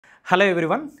Hello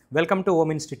everyone, welcome to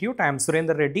OHM Institute. I am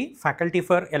Surendra Reddy, Faculty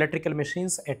for Electrical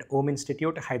Machines at OHM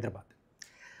Institute, Hyderabad.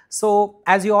 So,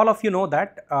 as you all of you know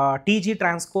that TG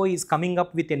Transco is coming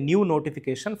up with a new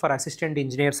notification for assistant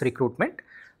engineers recruitment.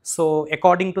 So,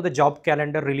 according to the job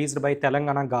calendar released by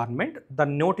Telangana government, the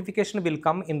notification will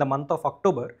come in the month of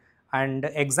October and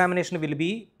examination will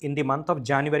be in the month of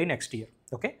January next year.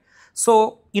 Okay.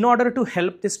 So, in order to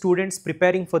help the students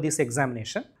preparing for this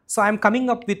examination, so I am coming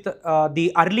up with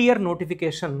the earlier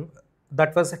notification,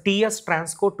 that was TS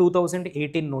Transco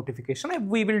 2018 notification.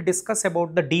 We will discuss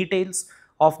about the details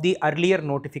of the earlier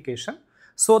notification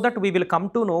so that we will come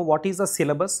to know what is the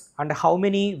syllabus and how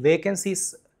many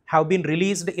vacancies have been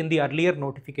released in the earlier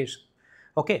notification.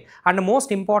 Okay, and the most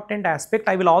important aspect,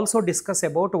 I will also discuss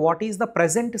about what is the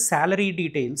present salary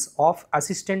details of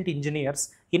assistant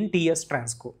engineers in TS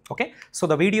Transco. Okay, so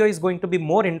the video is going to be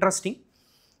more interesting.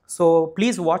 So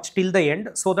please watch till the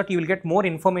end so that you will get more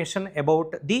information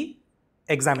about the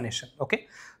examination. Okay,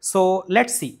 so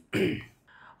let's see.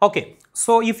 Okay,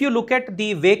 so if you look at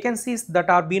the vacancies that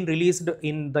are being released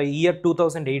in the year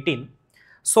 2018,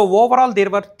 so overall there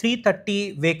were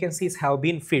 330 vacancies have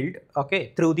been filled,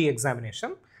 okay, through the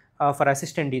examination for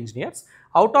assistant engineers.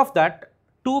 Out of that,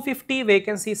 250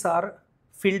 vacancies are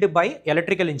filled by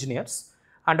electrical engineers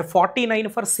and 49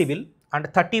 for civil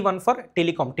and 31 for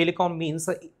telecom. Telecom means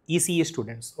ECE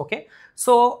students, okay.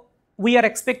 So we are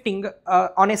expecting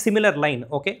on a similar line,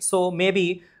 okay. So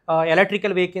maybe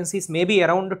electrical vacancies may be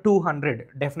around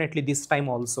 200 definitely this time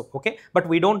also, okay, but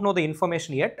we don't know the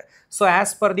information yet. So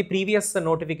as per the previous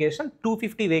notification,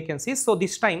 250 vacancies, so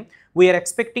this time we are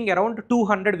expecting around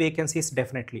 200 vacancies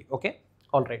definitely, okay,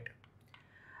 all right.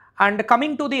 And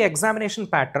coming to the examination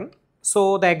pattern,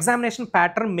 so the examination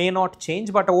pattern may not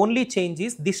change, but only change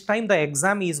is this time the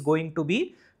exam is going to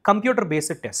be computer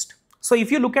based test. So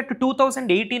if you look at the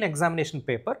 2018 examination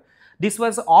paper, this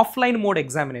was offline mode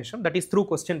examination, that is through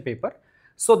question paper.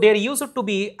 So there used to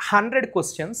be 100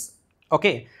 questions,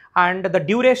 okay, and the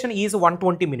duration is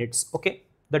 120 minutes, okay.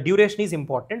 The duration is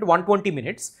important, 120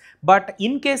 minutes. But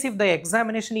in case if the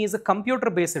examination is a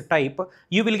computer based type,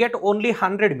 you will get only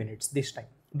 100 minutes this time,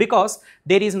 because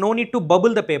there is no need to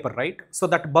bubble the paper, right? So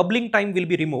that bubbling time will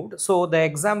be removed. So the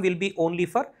exam will be only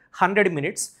for 100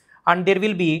 minutes and there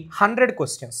will be 100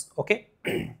 questions, okay.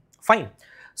 Fine.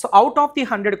 So out of the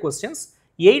 100 questions,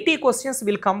 80 questions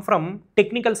will come from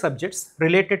technical subjects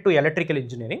related to electrical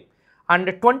engineering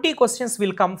and 20 questions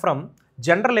will come from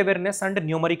general awareness and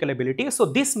numerical ability. So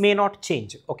this may not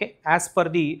change, okay, as per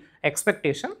the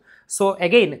expectation. So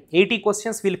again, 80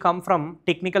 questions will come from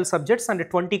technical subjects and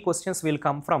 20 questions will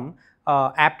come from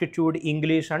aptitude,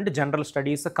 English and general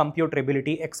studies, computer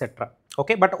ability, etc.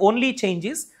 Okay, but only change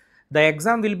is the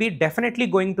exam will be definitely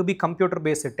going to be computer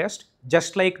based test,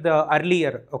 just like the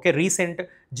earlier, okay, recent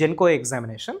Genco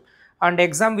examination, and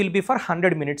exam will be for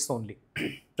 100 minutes only.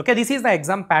 Okay, this is the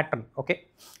exam pattern, okay,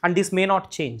 and this may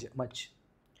not change much.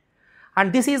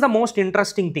 And this is the most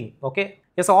interesting thing, okay.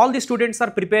 Yes, all the students are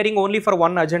preparing only for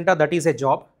one agenda, that is a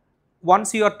job.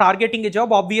 Once you are targeting a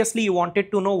job, obviously you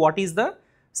wanted to know what is the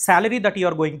salary that you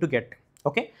are going to get,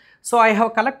 okay. So I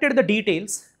have collected the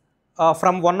details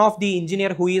from one of the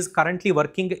engineer who is currently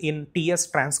working in TS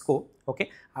Transco,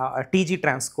 okay, TG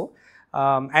Transco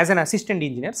as an assistant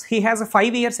engineer. He has a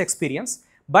 5 years experience,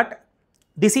 but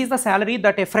this is the salary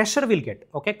that a fresher will get,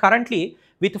 okay. Currently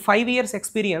with 5 years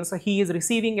experience, he is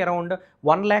receiving around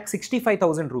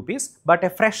 1,65,000 rupees, but a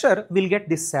fresher will get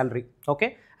this salary,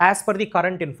 okay, as per the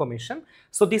current information.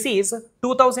 So this is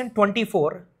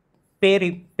 2024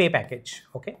 pay package,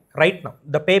 okay, right now,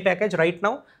 the pay package right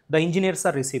now the engineers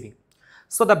are receiving.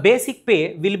 So the basic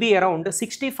pay will be around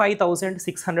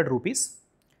 65,600 rupees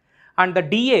and the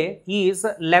DA is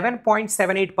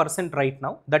 11.78% right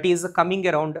now, that is coming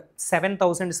around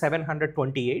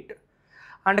 7,728.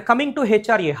 And coming to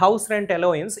HRA, house rent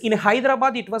allowance, in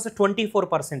Hyderabad it was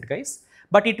 24% guys,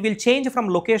 but it will change from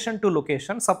location to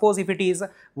location. Suppose if it is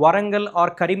Warangal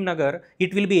or Karimnagar,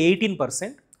 it will be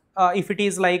 18%. If it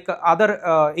is like other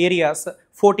areas,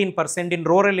 14%, in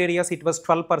rural areas it was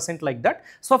 12%, like that.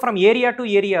 So from area to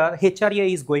area,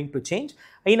 HRA is going to change.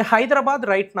 In Hyderabad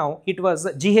right now, it was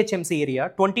GHMC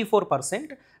area,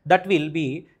 24%, that will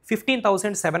be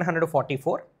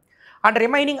 15,744. And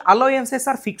remaining allowances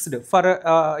are fixed for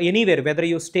anywhere, whether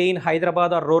you stay in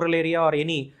Hyderabad or rural area or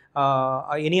any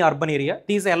urban area,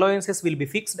 these allowances will be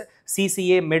fixed.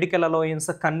 CCA, medical allowance,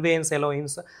 conveyance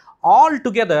allowance, all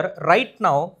together right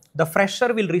now the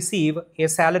fresher will receive a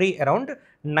salary around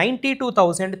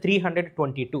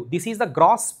 92,322. This is the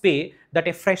gross pay that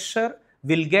a fresher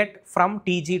will get from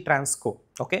TG Transco,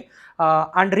 okay.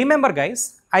 And remember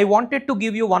guys, I wanted to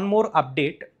give you one more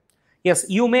update. Yes,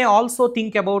 you may also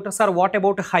think about, sir, what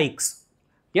about hikes?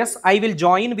 Yes, I will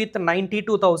join with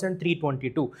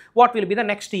 92,322. What will be the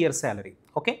next year's salary?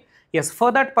 Okay. Yes,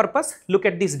 for that purpose, look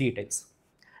at these details.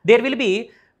 There will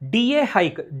be DA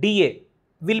hike. DA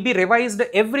will be revised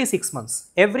every 6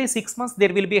 months. Every 6 months,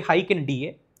 there will be a hike in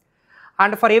DA.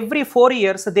 And for every 4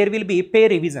 years, there will be pay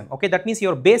revision. Okay, that means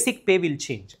your basic pay will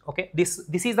change. Okay,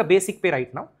 this is the basic pay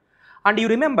right now. And you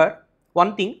remember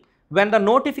one thing, when the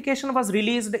notification was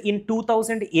released in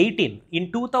 2018,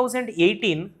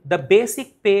 the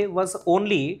basic pay was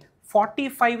only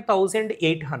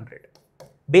 45,800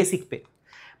 basic pay.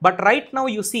 But right now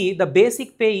you see the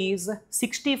basic pay is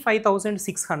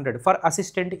 65,600 for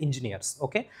assistant engineers.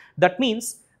 Okay, that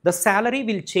means the salary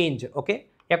will change. Okay,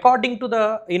 according to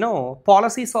the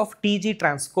policies of TG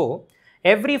Transco,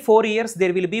 every 4 years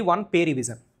there will be one pay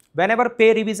revision. Whenever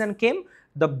pay revision came,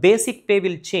 the basic pay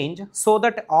will change, so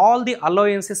that all the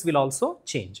allowances will also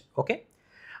change. Okay,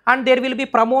 and there will be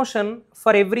promotion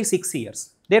for every 6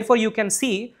 years. Therefore, you can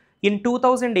see in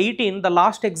 2018 the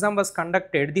last exam was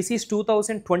conducted. This is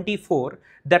 2024.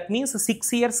 That means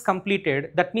 6 years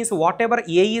completed. That means whatever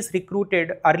A is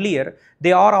recruited earlier,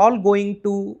 they are all going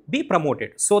to be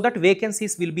promoted, so that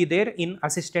vacancies will be there in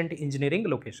assistant engineering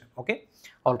location. Okay,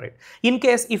 all right. In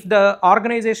case if the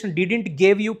organization didn't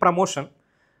give you promotion,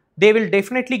 they will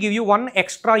definitely give you one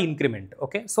extra increment.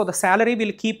 Okay, so the salary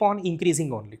will keep on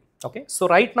increasing only. Okay, so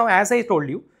right now, as I told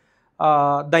you,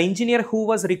 the engineer who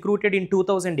was recruited in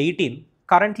 2018,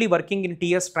 currently working in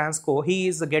TS Transco, he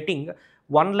is getting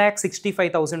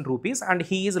 1,65,000 rupees, and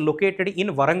he is located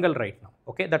in Warangal right now.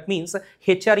 Okay, that means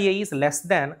HRA is less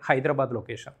than Hyderabad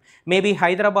location. Maybe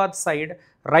Hyderabad side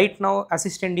right now,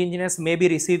 assistant engineers may be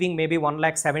receiving maybe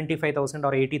 1,75,000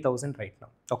 or 80,000 right now.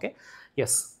 Okay,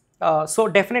 yes. So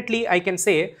definitely I can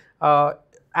say,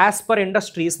 as per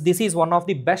industries, this is one of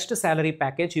the best salary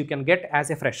package you can get as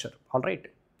a fresher. All right.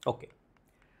 Okay.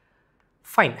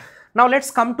 Fine. Now let's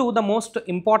come to the most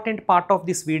important part of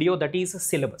this video, that is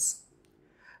syllabus.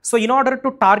 So in order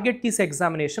to target this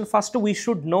examination, first we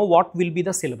should know what will be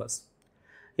the syllabus.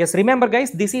 Yes, remember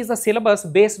guys, this is the syllabus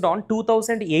based on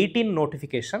 2018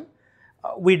 notification.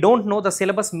 We don't know, the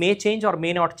syllabus may change or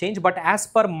may not change, but as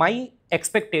per my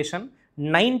expectation,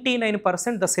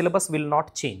 99% the syllabus will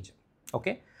not change.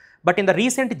 Okay, but in the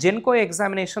recent Genco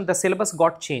examination, the syllabus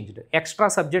got changed. Extra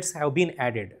subjects have been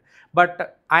added.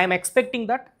 But I am expecting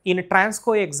that in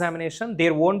Transco examination,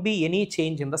 there won't be any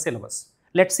change in the syllabus.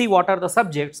 Let's see what are the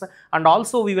subjects, and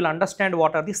also we will understand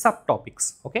what are the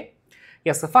subtopics. Okay.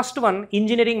 Yes, the first one,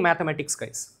 engineering mathematics,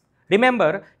 guys.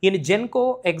 Remember, in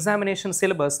Genco examination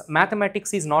syllabus,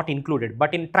 mathematics is not included,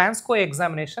 but in Transco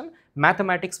examination,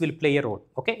 mathematics will play a role.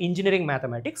 Okay, engineering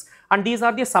mathematics, and these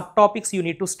are the subtopics you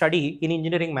need to study in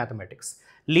engineering mathematics: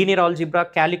 linear algebra,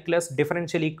 calculus,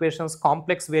 differential equations,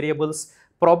 complex variables,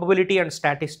 probability and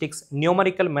statistics,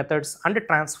 numerical methods, and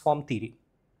transform theory.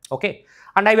 Okay,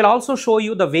 and I will also show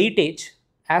you the weightage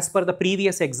as per the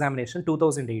previous examination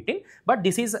 2018, but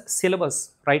this is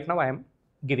syllabus right now I am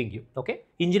giving you. Okay,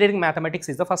 engineering mathematics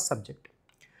is the first subject,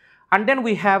 and then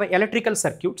we have electrical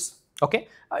circuits. Okay,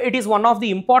 it is one of the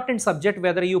important subject,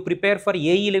 whether you prepare for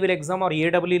AE level exam or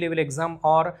AEE level exam,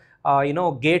 or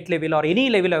GATE level or any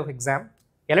level of exam.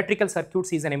 Electrical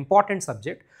circuits is an important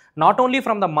subject, not only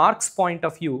from the marks point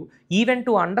of view, even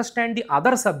to understand the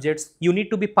other subjects, you need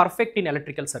to be perfect in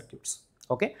electrical circuits.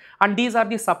 Okay, and these are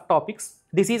the subtopics.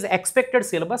 This is expected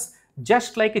syllabus,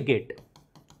 just like a GATE.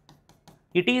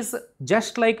 It is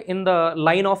just like in the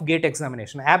line of GATE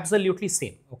examination, absolutely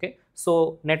same. Okay,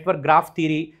 so network graph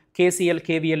theory, KCL,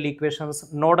 KVL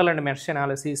equations, nodal and mesh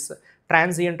analysis,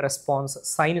 transient response,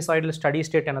 sinusoidal steady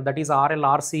state, and that is RL,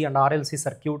 RC and RLC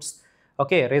circuits.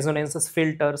 Okay, resonances,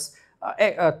 filters,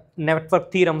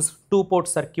 network theorems, two-port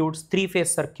circuits,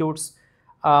 three-phase circuits,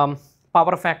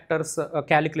 power factors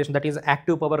calculation, that is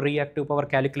active power, reactive power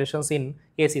calculations in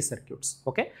AC circuits.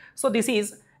 Okay, so this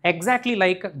is exactly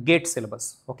like GATE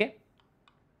syllabus. Okay,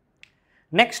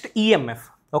 next EMF.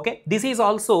 Okay, this is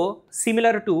also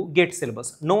similar to GATE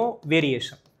syllabus, no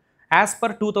variation as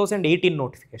per 2018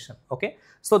 notification. Okay,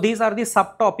 so these are the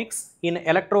subtopics in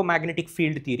electromagnetic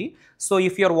field theory. So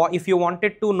if you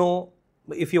wanted to know,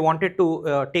 if you wanted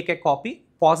to take a copy,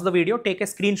 pause the video, take a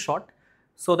screenshot,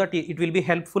 so that it will be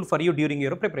helpful for you during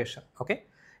your preparation. Okay,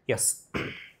 yes.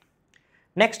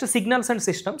 Next, signals and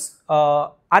systems.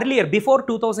 Earlier, before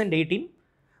 2018,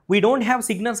 we don't have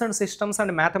signals and systems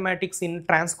and mathematics in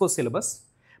Transco syllabus.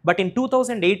 But in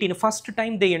 2018, first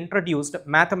time they introduced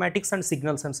mathematics and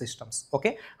signals and systems.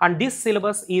 Okay, and this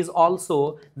syllabus is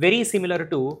also very similar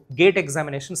to GATE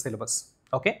examination syllabus.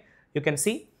 Okay, you can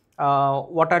see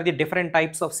what are the different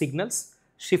types of signals: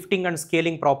 shifting and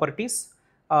scaling properties,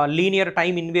 linear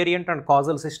time invariant and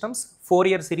causal systems,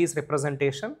 Fourier series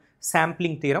representation,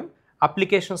 sampling theorem,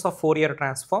 applications of Fourier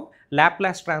transform,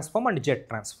 Laplace transform and jet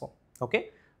transform. Okay,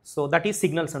 so that is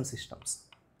signals and systems.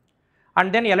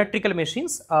 And then electrical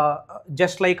machines,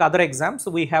 just like other exams,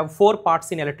 we have 4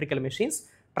 parts in electrical machines: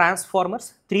 transformers,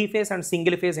 3-phase and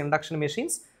single-phase induction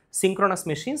machines, synchronous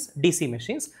machines, DC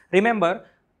machines. Remember,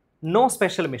 no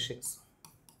special machines.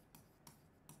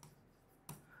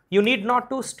 You need not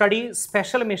to study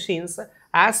special machines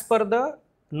as per the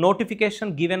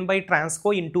notification given by Transco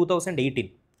in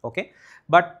 2018. Okay,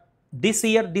 but this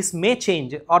year this may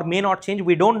change or may not change.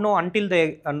 We don't know until the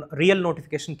real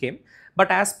notification came. But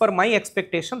as per my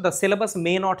expectation, the syllabus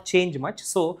may not change much,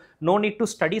 so no need to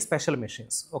study special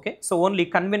machines. Okay, so only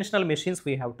conventional machines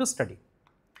we have to study.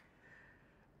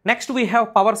 Next we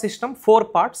have power system, 4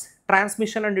 parts: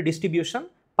 transmission and distribution,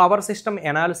 power system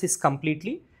analysis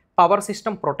completely, power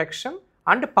system protection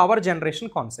and power generation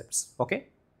concepts. Okay,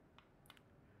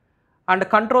 and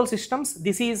control systems,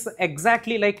 this is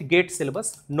exactly like GATE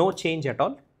syllabus, no change at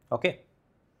all. Okay,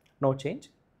 no change.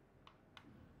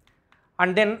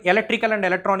 And then electrical and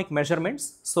electronic measurements,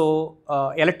 so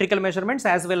electrical measurements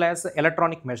as well as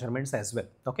electronic measurements as well.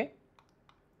 Okay,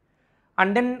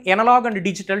 and then analog and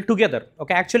digital together.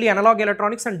 Okay, actually analog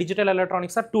electronics and digital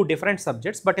electronics are 2 different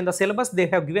subjects, but in the syllabus they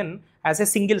have given as a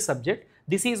single subject.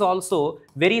 This is also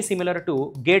very similar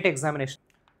to GATE examination.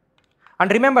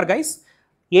 And remember guys,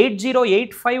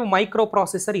 8085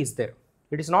 microprocessor is there.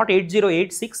 It is not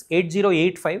 8086,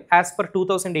 8085 as per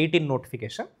 2018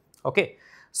 notification. Okay,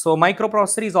 so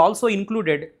microprocessor is also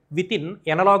included within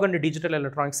analog and digital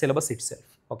electronics syllabus itself.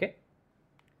 Okay,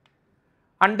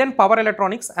 and then power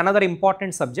electronics, another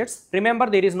important subjects. Remember,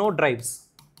 there is no drives.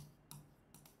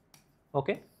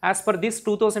 Okay, as per this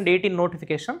 2018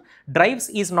 notification, drives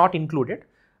is not included.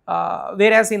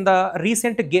 Whereas in the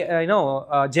recent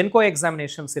Genco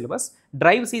examination syllabus,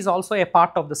 drives is also a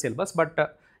part of the syllabus,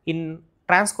 but in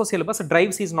Transco syllabus,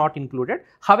 drives is not included.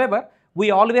 However, we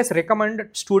always recommend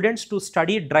students to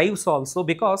study drives also,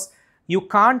 because you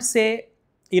can't say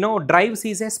drives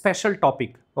is a special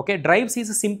topic. Okay, drives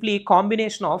is simply a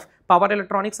combination of power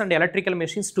electronics and electrical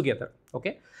machines together.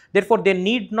 Okay, therefore they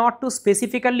need not to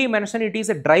specifically mention it is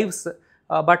a drives,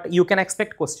 but you can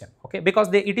expect question. Okay, because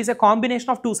it is a combination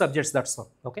of 2 subjects, that's all.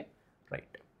 Okay,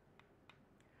 right.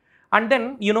 And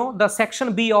then the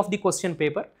section B of the question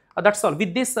paper, that's all.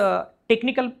 With this,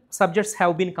 technical subjects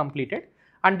have been completed,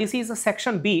 and this is a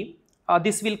section B.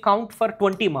 This will count for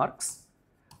 20 marks,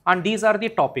 and these are the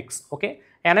topics. Okay,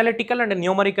 analytical and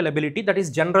numerical ability, that is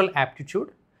general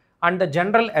aptitude, and the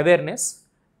general awareness,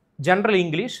 general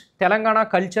English, Telangana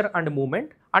culture and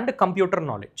movement, and computer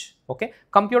knowledge. Okay,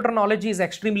 computer knowledge is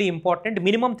extremely important.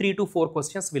 Minimum 3 to 4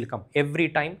 questions will come every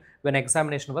time when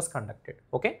examination was conducted.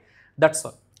 Okay, that's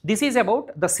all. This is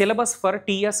about the syllabus for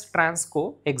TS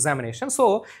Transco examination.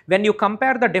 So when you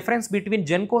compare the difference between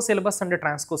Genco syllabus and the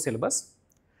Transco syllabus,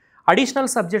 additional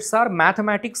subjects are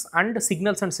mathematics and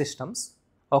signals and systems.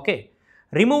 Okay,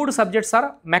 removed subjects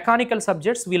are mechanical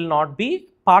subjects, will not be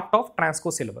part of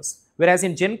Transco syllabus. Whereas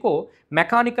in Genco,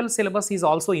 mechanical syllabus is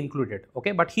also included.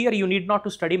 Okay, but here you need not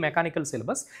to study mechanical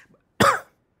syllabus,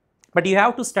 but you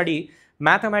have to study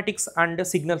mathematics and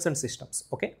signals and systems.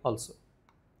 Okay, also.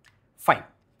 Fine.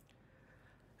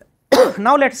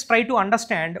 Now let's try to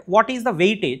understand what is the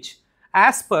weightage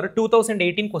as per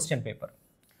 2018 question paper.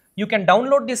 You can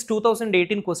download this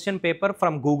 2018 question paper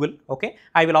from Google. Okay,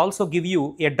 I will also give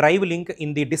you a drive link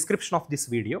in the description of this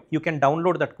video. You can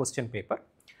download that question paper.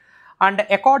 And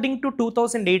according to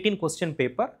 2018 question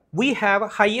paper, we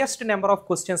have highest number of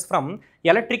questions from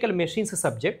electrical machines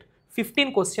subject.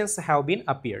 15 questions have been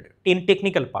appeared in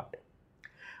technical part.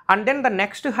 And then the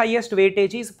next highest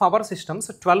weightage is power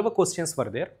systems, 12 questions were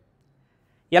there.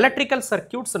 Electrical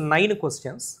circuits, 9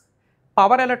 questions.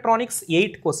 Power electronics,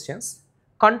 8 questions.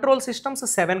 Control systems,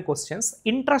 7 questions.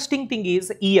 Interesting thing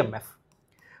is EMF.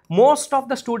 Most of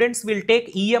the students will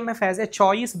take EMF as a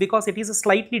choice because it is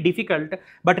slightly difficult.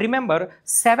 But remember,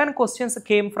 7 questions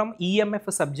came from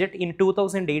EMF subject in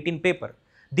 2018 paper.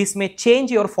 This may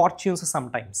change your fortunes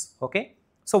sometimes. Okay,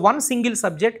 so one single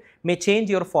subject may change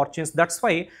your fortunes. That's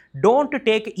why don't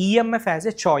take EMF as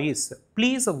a choice.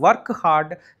 Please work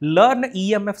hard, learn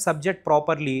EMF subject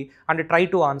properly and try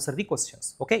to answer the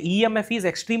questions. Okay, EMF is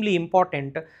extremely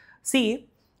important. See,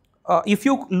 if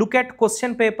you look at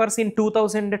question papers in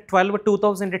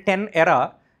 2012-2010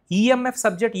 era, EMF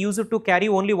subject used to carry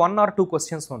only 1 or 2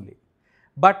 questions only.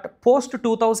 but post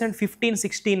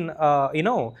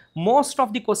 2015-16, most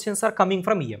of the questions are coming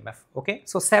from EMF. Okay,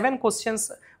 so 7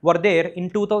 questions were there in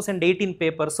 2018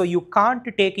 paper, so you can't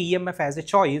take EMF as a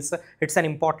choice. It's an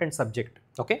important subject.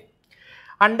 Okay,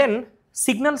 and then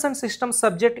signals and systems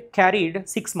subject carried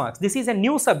 6 marks. This is a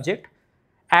new subject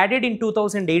added in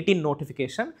 2018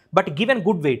 notification, but given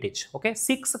good weightage. Okay,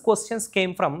 6 questions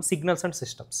came from signals and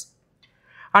systems.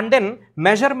 And then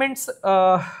measurements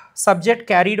subject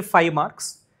carried 5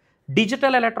 marks.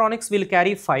 Digital electronics will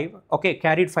carry 5. Okay,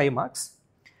 carried 5 marks.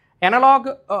 Analog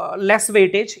less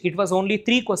weightage. It was only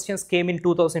 3 questions came in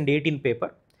 2018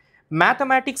 paper.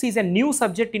 Mathematics is a new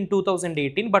subject in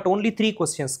 2018, but only 3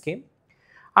 questions came.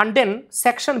 And then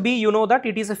section B, you know that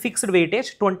it is a fixed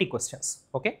weightage, 20 questions.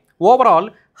 Okay, overall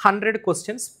 100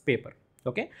 questions paper.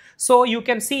 Okay, so you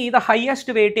can see the highest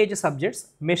weightage subjects: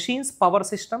 machines, power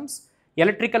systems,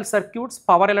 electrical circuits,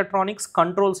 power electronics,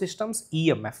 control systems,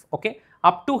 EMF. Okay,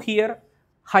 up to here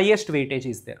highest weightage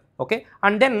is there. Okay,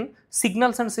 and then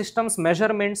signals and systems,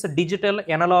 measurements, digital,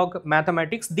 analog,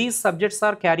 mathematics, these subjects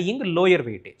are carrying lower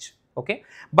weightage. Okay,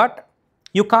 but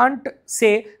you can't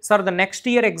say, sir, the next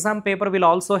year exam paper will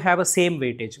also have a same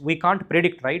weightage. We can't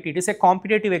predict, right? It is a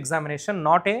competitive examination,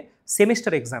 not a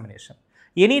semester examination.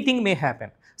 Anything may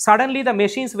happen. Suddenly the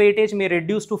machines weightage may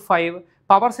reduce to 5,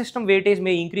 power system weightage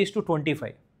may increase to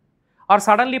 25. Or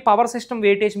suddenly power system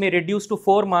weightage may reduce to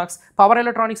 4 marks, power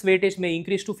electronics weightage may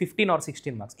increase to 15 or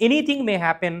 16 marks. Anything may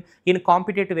happen in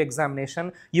competitive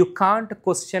examination. You can't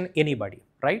question anybody,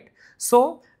 right?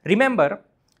 So remember,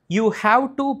 you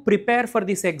have to prepare for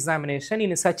this examination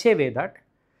in such a way that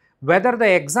whether the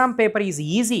exam paper is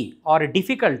easy or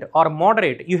difficult or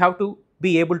moderate, you have to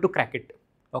be able to crack it.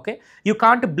 Okay, you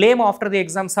can't blame after the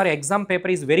exam, sir, exam paper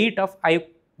is very tough, I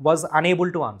was unable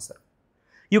to answer.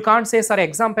 You can't say, sir,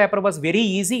 exam paper was very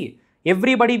easy,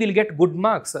 everybody will get good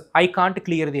marks, I can't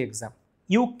clear the exam.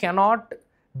 You cannot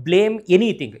blame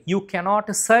anything. You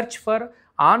cannot search for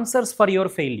answers for your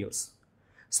failures.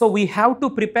 So we have to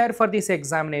prepare for this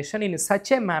examination in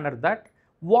such a manner that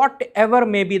whatever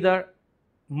may be the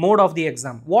mode of the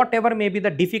exam, whatever may be the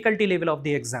difficulty level of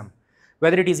the exam,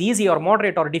 whether it is easy or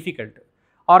moderate or difficult,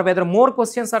 or whether more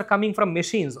questions are coming from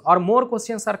machines or more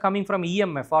questions are coming from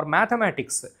EMF or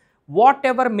mathematics,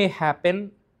 whatever may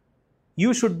happen,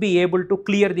 you should be able to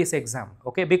clear this exam.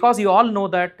 Okay, because you all know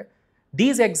that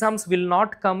these exams will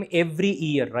not come every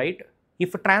year, right?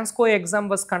 If Transco exam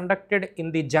was conducted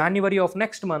in the January of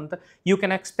next month, you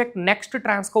can expect next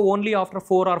Transco only after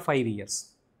 4 or 5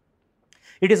 years.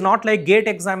 It is not like GATE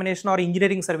examination or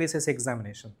engineering services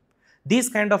examination. These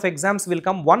kind of exams will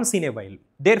come once in a while.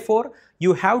 Therefore,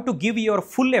 you have to give your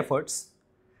full efforts.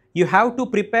 You have to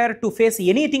prepare to face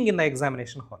anything in the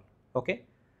examination hall. Okay?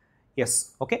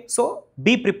 Yes. Okay. So,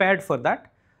 be prepared for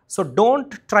that. So,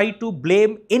 don't try to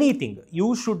blame anything.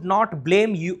 You should not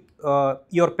blame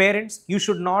your parents. You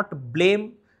should not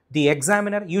blame the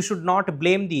examiner. You should not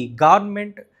blame the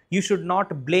government. You should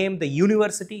not blame the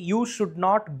university. You should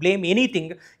not blame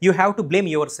anything. You have to blame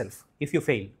yourself if you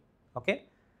fail. Okay.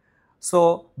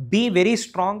 So, be very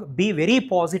strong. Be very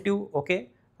positive. Okay.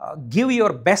 Give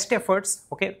your best efforts.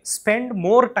 Okay. Spend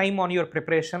more time on your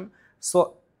preparation.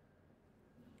 So,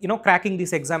 cracking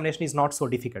this examination is not so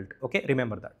difficult. Okay,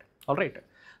 remember that. All right.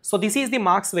 So this is the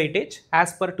marks weightage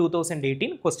as per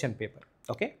 2018 question paper.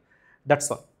 Okay,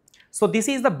 that's all. So this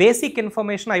is the basic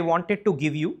information I wanted to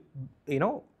give you,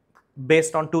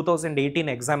 based on 2018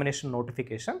 examination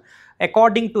notification.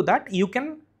 According to that, you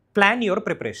can plan your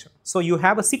preparation. So you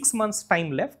have a 6 months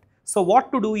time left. So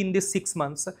what to do in this 6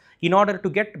 months in order to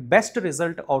get best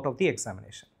result out of the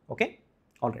examination. Okay,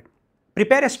 all right.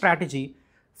 Prepare a strategy.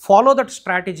 Follow that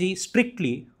strategy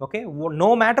strictly, okay?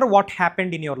 No matter what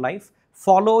happened in your life,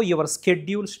 follow your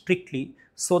schedule strictly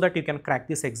so that you can crack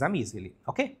this exam easily,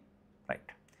 okay? Right.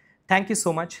 Thank you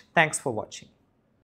so much. Thanks for watching.